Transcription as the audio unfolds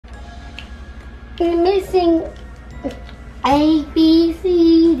You're missing A, B,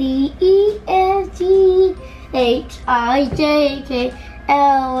 C, D, E, F, G, H, I, J, K,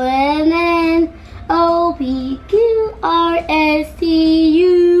 L, M, N, O, P, Q, R, S, T,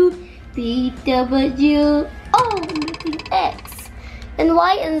 U, V, W, O, missing X, and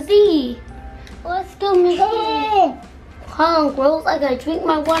Y, and Z. Let's go, Mickey. Hold on, girls. I gotta drink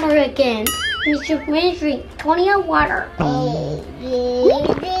my water again. We should drink plenty of water.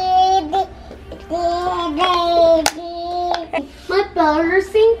 My brother's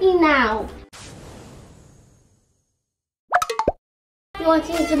sinking now. You want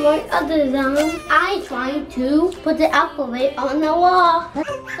to change the MariAndAutism? I trying to put the alphabet on the wall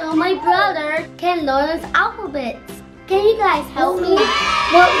so my brother can learn his alphabets. Can you guys help me?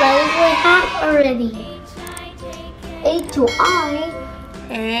 What letters we have already? A to I.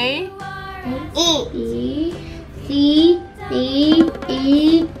 A. E. C. D.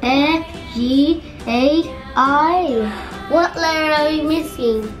 E. F. G. H. I. What letter are we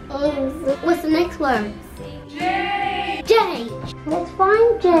missing? What's the next word? J. J. Let's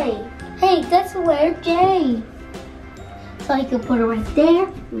find J. Hey, that's the letter J. So I can put it right there.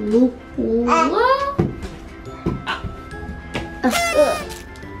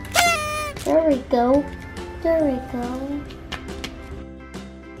 There we go. There we go.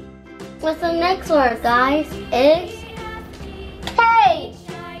 What's the next word, guys? It's K.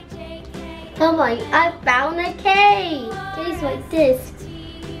 Come on, I found a K. K's like this.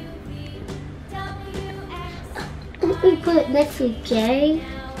 We put it next to J.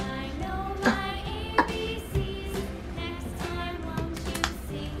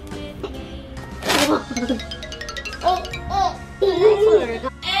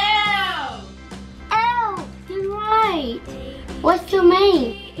 L. You're right. What's your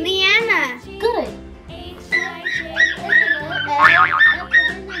name? Liana. Good.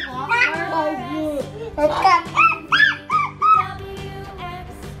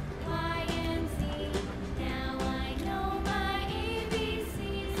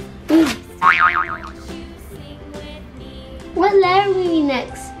 What letter will be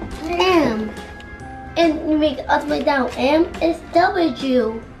next? M. And you make upside down M is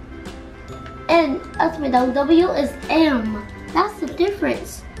W. And upside down W is M. That's the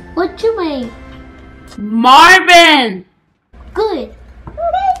difference. What's your name? Marvin. Good.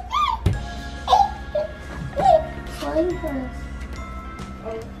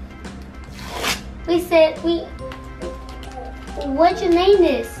 We said what your name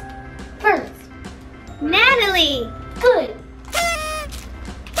is first. Natalie. Good.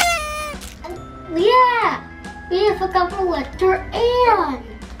 Yeah. We forgot the letter N.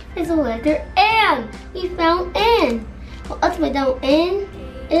 It's a letter N. We found N. Well, upside down N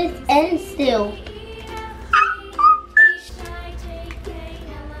is N still.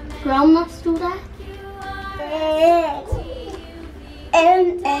 Grandma, let's do that.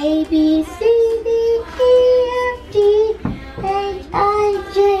 N, A, B, C, D, E, F, G, H,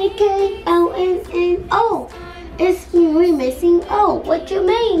 I, J, K, L, M, N, O. It's we missing O. What's your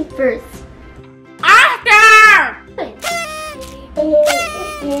name first? Oscar.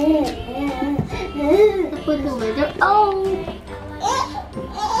 Put the letter O.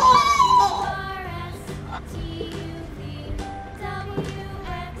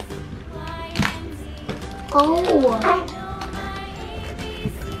 O.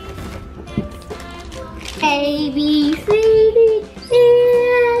 A, B, C, D, E,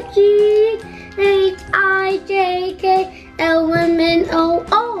 F, G, H, I, J, K, L, M, N, O,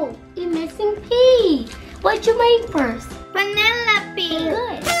 O. You're missing P. What's your name first? Penelope.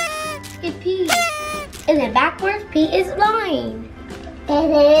 Good. It's P. And then backwards, P is line.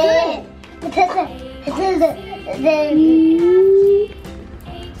 Good.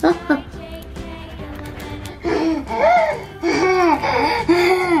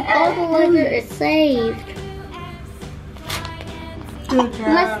 All the letters is saved. Good job.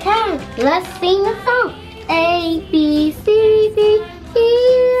 Let's count. Let's sing the song. A, B, C, D, E,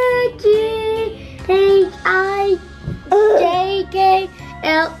 F, G, H, I, J, K,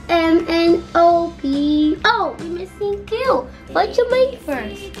 L, M, N, O, P. Oh, we're missing Q. What's your name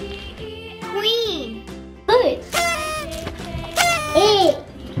first? Queen. Good. A,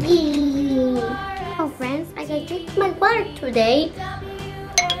 B. Oh, friends, I gotta drink my water today.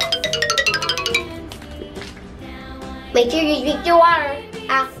 Make sure you drink your water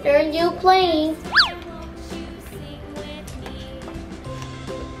after you play.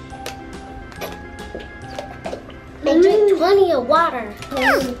 And drink plenty of water.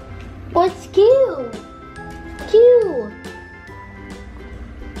 What's Q? Q.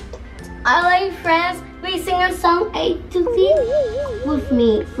 Alright, friends, We sing a song A to Z with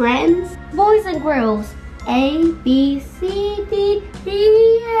me, friends, boys and girls. A, B, C, D,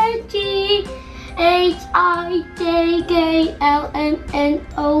 E, F, G, H, I, J, K, L, M, N,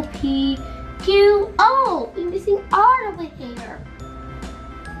 O, P, Q, O. We're missing R over here.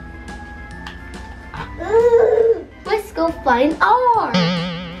 Let's go find R.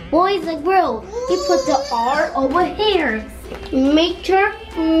 Boys and girls, we put the R over here. Make sure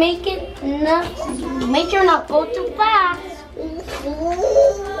not go too fast.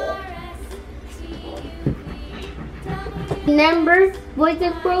 Remember, boys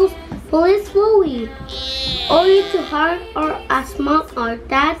and girls, pull it slowly. Only too hard or ask mom or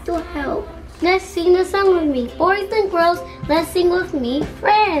dad to help. Let's sing the song with me. Boys and girls, let's sing with me,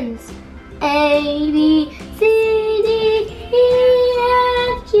 friends. A, B, C, D, E,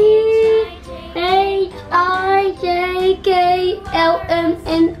 F, G, H, I, J, K, L, M,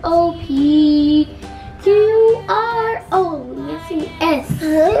 N, O, P, Q, R, O. Missing S.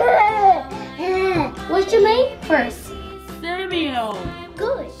 What's your name first? Samuel.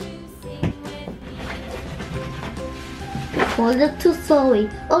 Good. Pull it too slowly,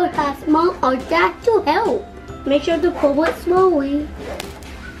 or ask mom or dad to help. Make sure to pull it slowly.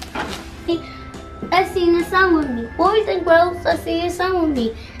 Let's sing the song with me. Boys and girls, let's sing the song with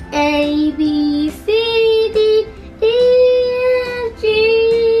me. A, B, C, D, E, F, G,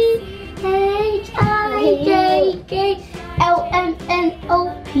 H, I, J, K, L, M, N,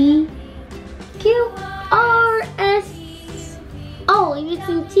 O, P, Q, R, S. Oh, you're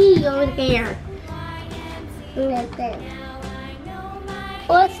missing T over there. Right there.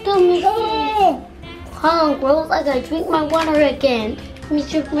 Let's go missing. Come on, girls, I gotta drink my water again.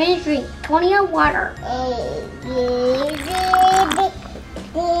 Mr. Green drink plenty of water.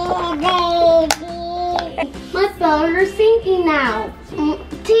 My brother's singing now.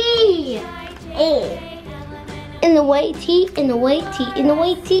 T. In the way T, in the way T, in the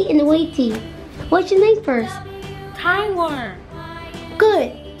way T, in the way T. What's your name first? Tyler.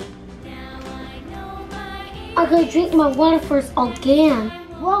 Good. I'm gonna drink my water first again.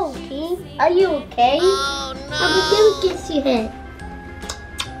 Whoa, T, are you okay? Oh no. I'm gonna kiss your head.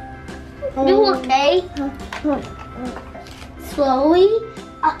 You okay? Slowly.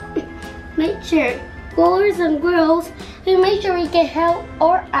 Make sure, boys and girls, we make sure we get help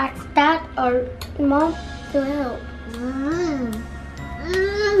or ask dad or mom to help.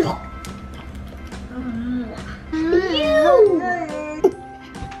 You.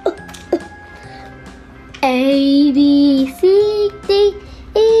 A, B, C, D,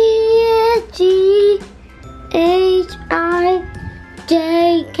 E, F, G, H, I,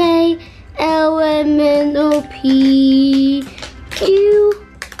 J, K, L, M, N, O, P, Q,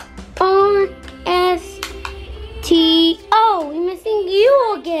 R, S, T, O. We're missing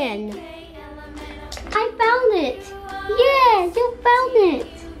U again. I found it. Yeah, you found it.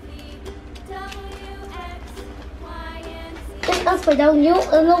 It's upside down. You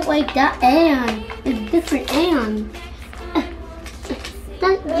look like that and. It's different and.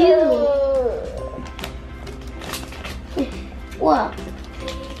 Not you. What?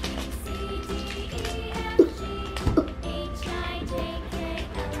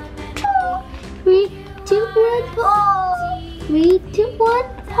 3, 2, 1, pause. 3, 2, 1,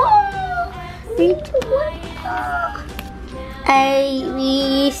 pause. 3, 2, 1, pause. A,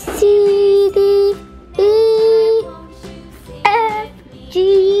 B, C, D, E, F, G,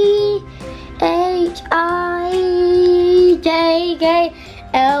 H, I, J, K,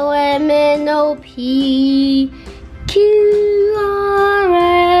 L, M, N, O, P, Q, R,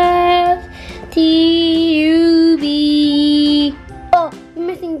 S, T, U, V. Oh, we're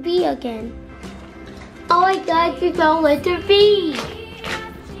missing V again. Oh my God, we found letter V.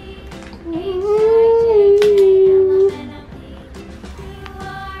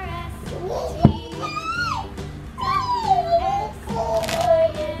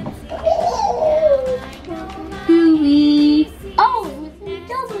 Oh, we're missing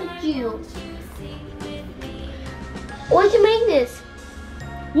W. Why'd you make this?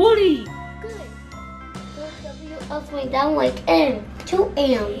 Woody. Good. W upside down like M. 2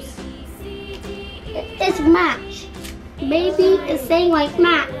 M's. It's match. Baby is saying like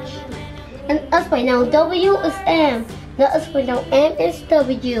match. And upside down W is M. The upside down M is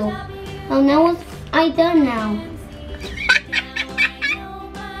W. Oh, now I done now.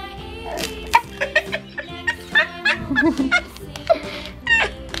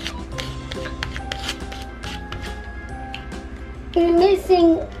 You're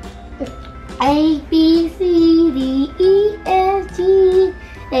missing A, B, C, D, E, F, G,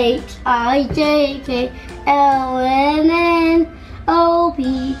 H, I, J, K, L, M, N, O,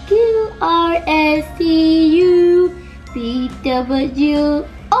 P, Q, R, S, T, U, V, W.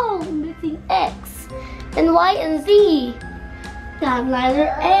 Oh, missing X. And Y and Z. That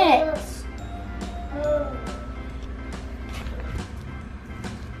letter X.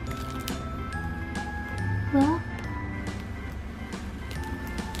 What?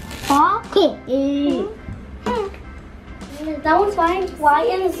 Okay. That one's fine. Y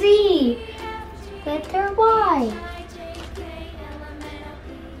and Z. Letter Y.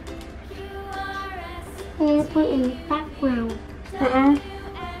 I'm gonna put in the background.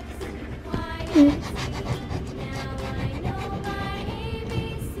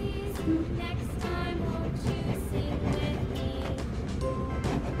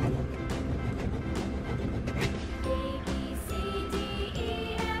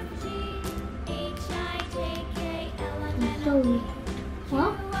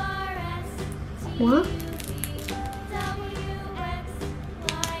 What? What?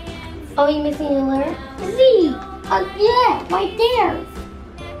 Oh, you're missing a letter? Z! Yeah, right there.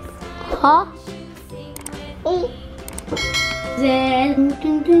 Huh? Z.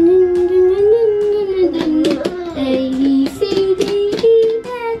 A, B, C, D, E,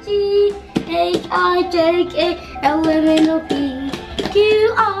 F, G, H, I, J, K, L, M, N, O, P,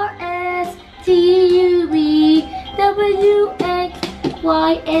 Q, R, S, T, U, V, W, X,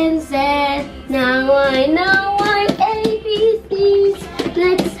 Y, and Z. Now I know my ABCs.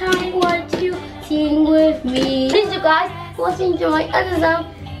 Next time, won't you sing with me? Please, you guys, want to enjoy other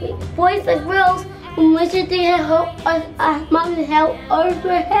boys and girls. Make sure to help us, mom help or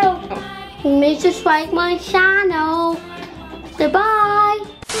help. Make sure to subscribe my channel. Goodbye.